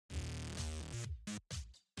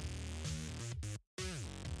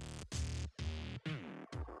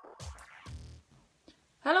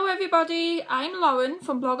Hello everybody, I'm Lauren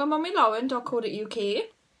from bloggermummylauren.co.uk.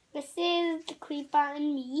 This is the Creeper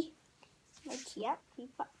and me. Right here,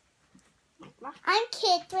 Creeper. I'm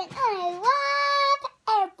Catherine and I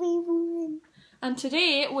love everyone. And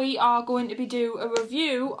today we are going to be doing a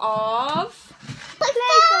review of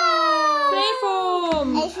Playfoam!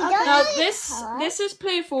 Playfoam! Now this is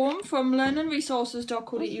Playfoam from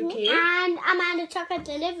learningresources.co.uk. And Amanda Chocolate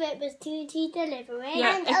delivered it was TNT delivery.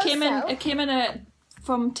 Yeah, and it came in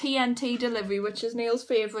from TNT delivery, which is Neil's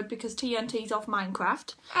favourite because TNT's off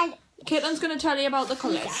Minecraft. And Caitlin's going to tell you about the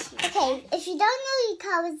colours. okay, if you don't know your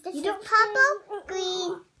colours, this is purple,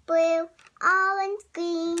 green, blue, orange,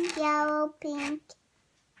 green, yellow, pink,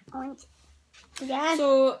 orange. Yeah.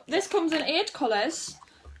 So this comes in 8 colours.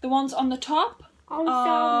 The ones on the top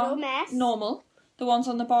are normal. The ones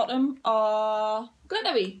on the bottom are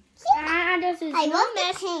glittery. And this is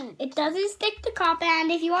pink. It doesn't stick to carpet, and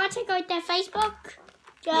if you want to check out their Facebook,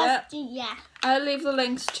 I'll leave the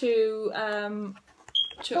links to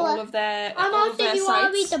all of their almost if you want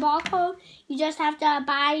to read the barcode, you just have to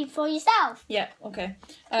buy it for yourself. Yeah, okay.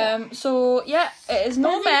 So yeah, it is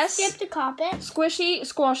no mess. Stick to carpet. Squishy,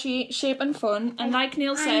 squashy, shape and fun, and like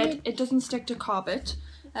Neil said, it doesn't stick to carpet.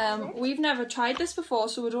 We've never tried this before,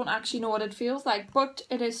 so we don't actually know what it feels like, but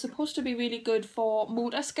it is supposed to be really good for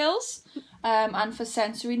motor skills, and for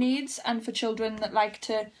sensory needs, and for children that like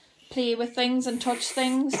to play with things and touch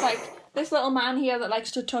things, like this little man here that likes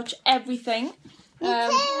to touch everything.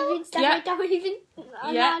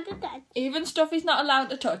 Even stuff he's not allowed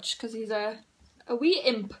to touch because he's a wee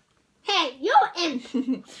imp. Hey, you're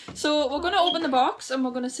imp. So we're going to open the box and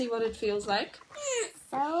we're going to see what it feels like.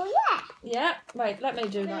 So yeah, right, let me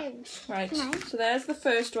do that. Right, so there's the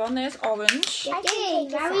first one. There's orange. Sticky,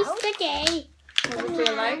 very sticky. What does it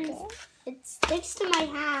feel like? It sticks to my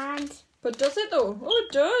hand. But does it though? Oh,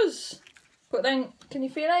 it does. But then, can you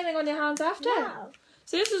feel anything on your hands after? No.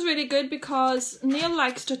 So this is really good because Neil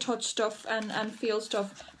likes to touch stuff and feel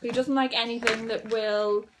stuff, but he doesn't like anything that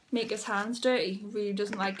will make his hands dirty. He really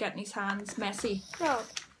doesn't like getting his hands messy. No.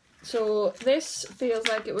 So this feels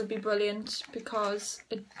like it would be brilliant because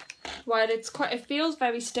it feels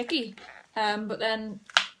very sticky, but then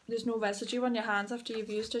there's no residue on your hands after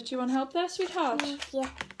you've used it. Do you want help there, sweetheart? Yeah.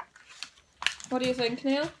 What do you think,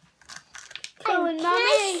 Neil? Oh,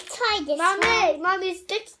 Mommy, try this. Mommy,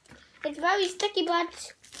 it's very sticky,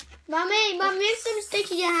 but Mommy, if some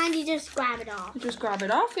sticky in your hand, you just grab it off. You just grab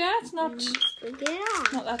it off, yeah. It's not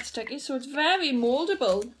not that sticky, so it's very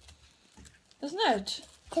moldable, isn't it?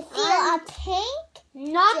 To feel a pink?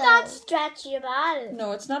 Not that stretchy about it.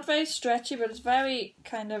 No, it's not very stretchy, but it's very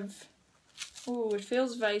kind of. Oh, it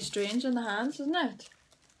feels very strange in the hands, doesn't it?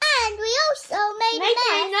 And we also made a mess.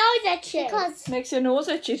 My nose itchy. Makes your nose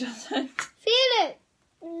itchy, doesn't it? Feel it.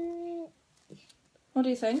 What do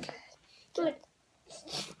you think? Good.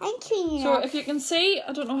 I'm cleaning it. So if you can see,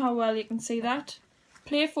 I don't know how well you can see that.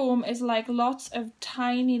 Playfoam is like lots of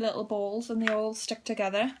tiny little balls and they all stick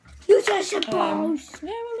together. You just balls. Yeah,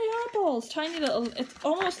 well they are balls. Tiny little, it's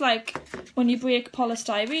almost like when you break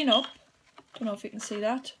polystyrene up. Don't know if you can see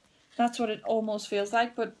that. That's what it almost feels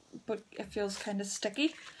like, but it feels kind of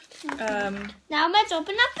sticky. Now let's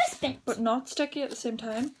open up this bit. But not sticky at the same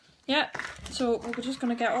time. Yeah, so we're just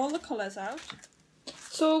going to get all the colours out.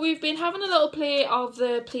 So we've been having a little play of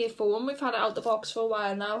the Playfoam. We've had it out the box for a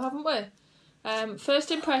while now, haven't we?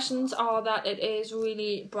 First impressions are that it is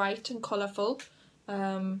really bright and colourful.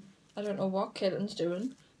 I don't know what Caitlin's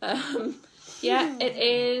doing. Yeah, it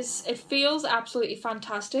is. It feels absolutely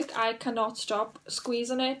fantastic. I cannot stop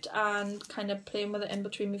squeezing it and kind of playing with it in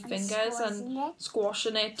between my fingers and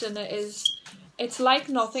squashing it, and it's like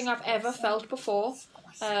nothing I've ever felt before.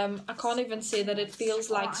 I can't even say that it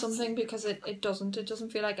feels like something because it doesn't. It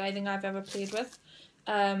doesn't feel like anything I've ever played with.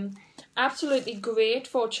 Absolutely great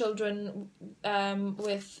for children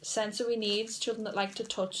with sensory needs, children that like to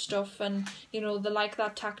touch stuff and, you know, they like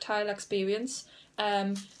that tactile experience.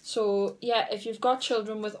 So yeah, if you've got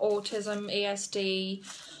children with autism, ASD,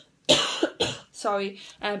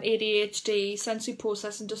 ADHD, sensory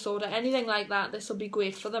processing disorder, anything like that, this will be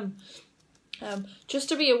great for them. Just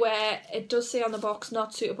to be aware, it does say on the box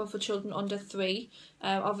not suitable for children under 3.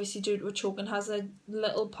 Obviously due to a choking hazard,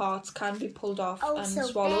 little parts can be pulled off and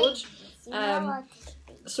swallowed.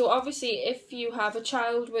 So obviously if you have a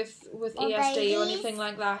child with ASD or anything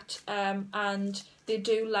like that, and they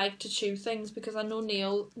do like to chew things, because I know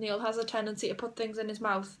Neil has a tendency to put things in his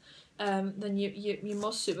mouth, then you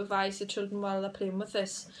must supervise the children while they're playing with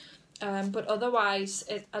this. But otherwise,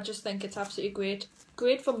 I just think it's absolutely great.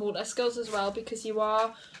 Great for motor skills as well, because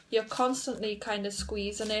you're constantly kind of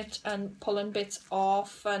squeezing it and pulling bits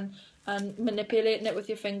off, and and manipulating it with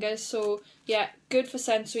your fingers. So yeah, good for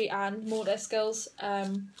sensory and motor skills.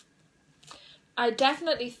 I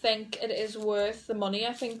definitely think it is worth the money.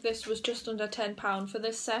 I think this was just under £10 for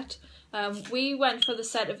this set. We went for the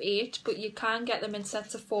set of 8, but you can get them in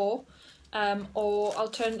sets of 4. Or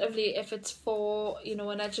alternatively, if it's for, you know,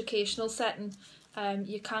 an educational setting,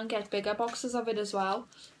 you can get bigger boxes of it as well.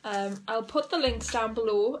 I'll put the links down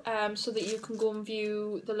below so that you can go and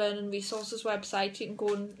view the Learning Resources website. You can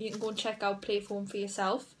go and check out Playfoam for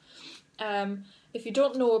yourself. If you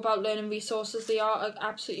don't know about Learning Resources, they are an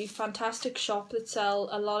absolutely fantastic shop that sell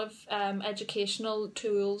a lot of educational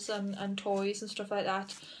tools and toys and stuff like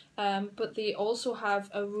that. But they also have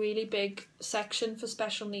a really big section for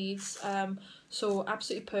special needs, so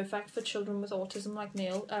absolutely perfect for children with autism like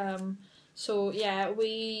Neil. So yeah,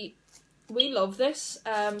 we love this.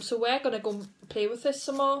 So we're going to go play with this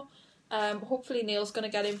some more. Hopefully Neil's going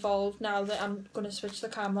to get involved now that I'm going to switch the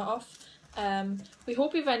camera off. We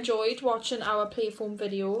hope you've enjoyed watching our Playfoam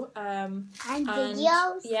video. And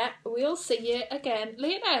videos. Yeah, we'll see you again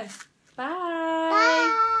later. Bye.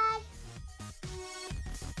 Bye.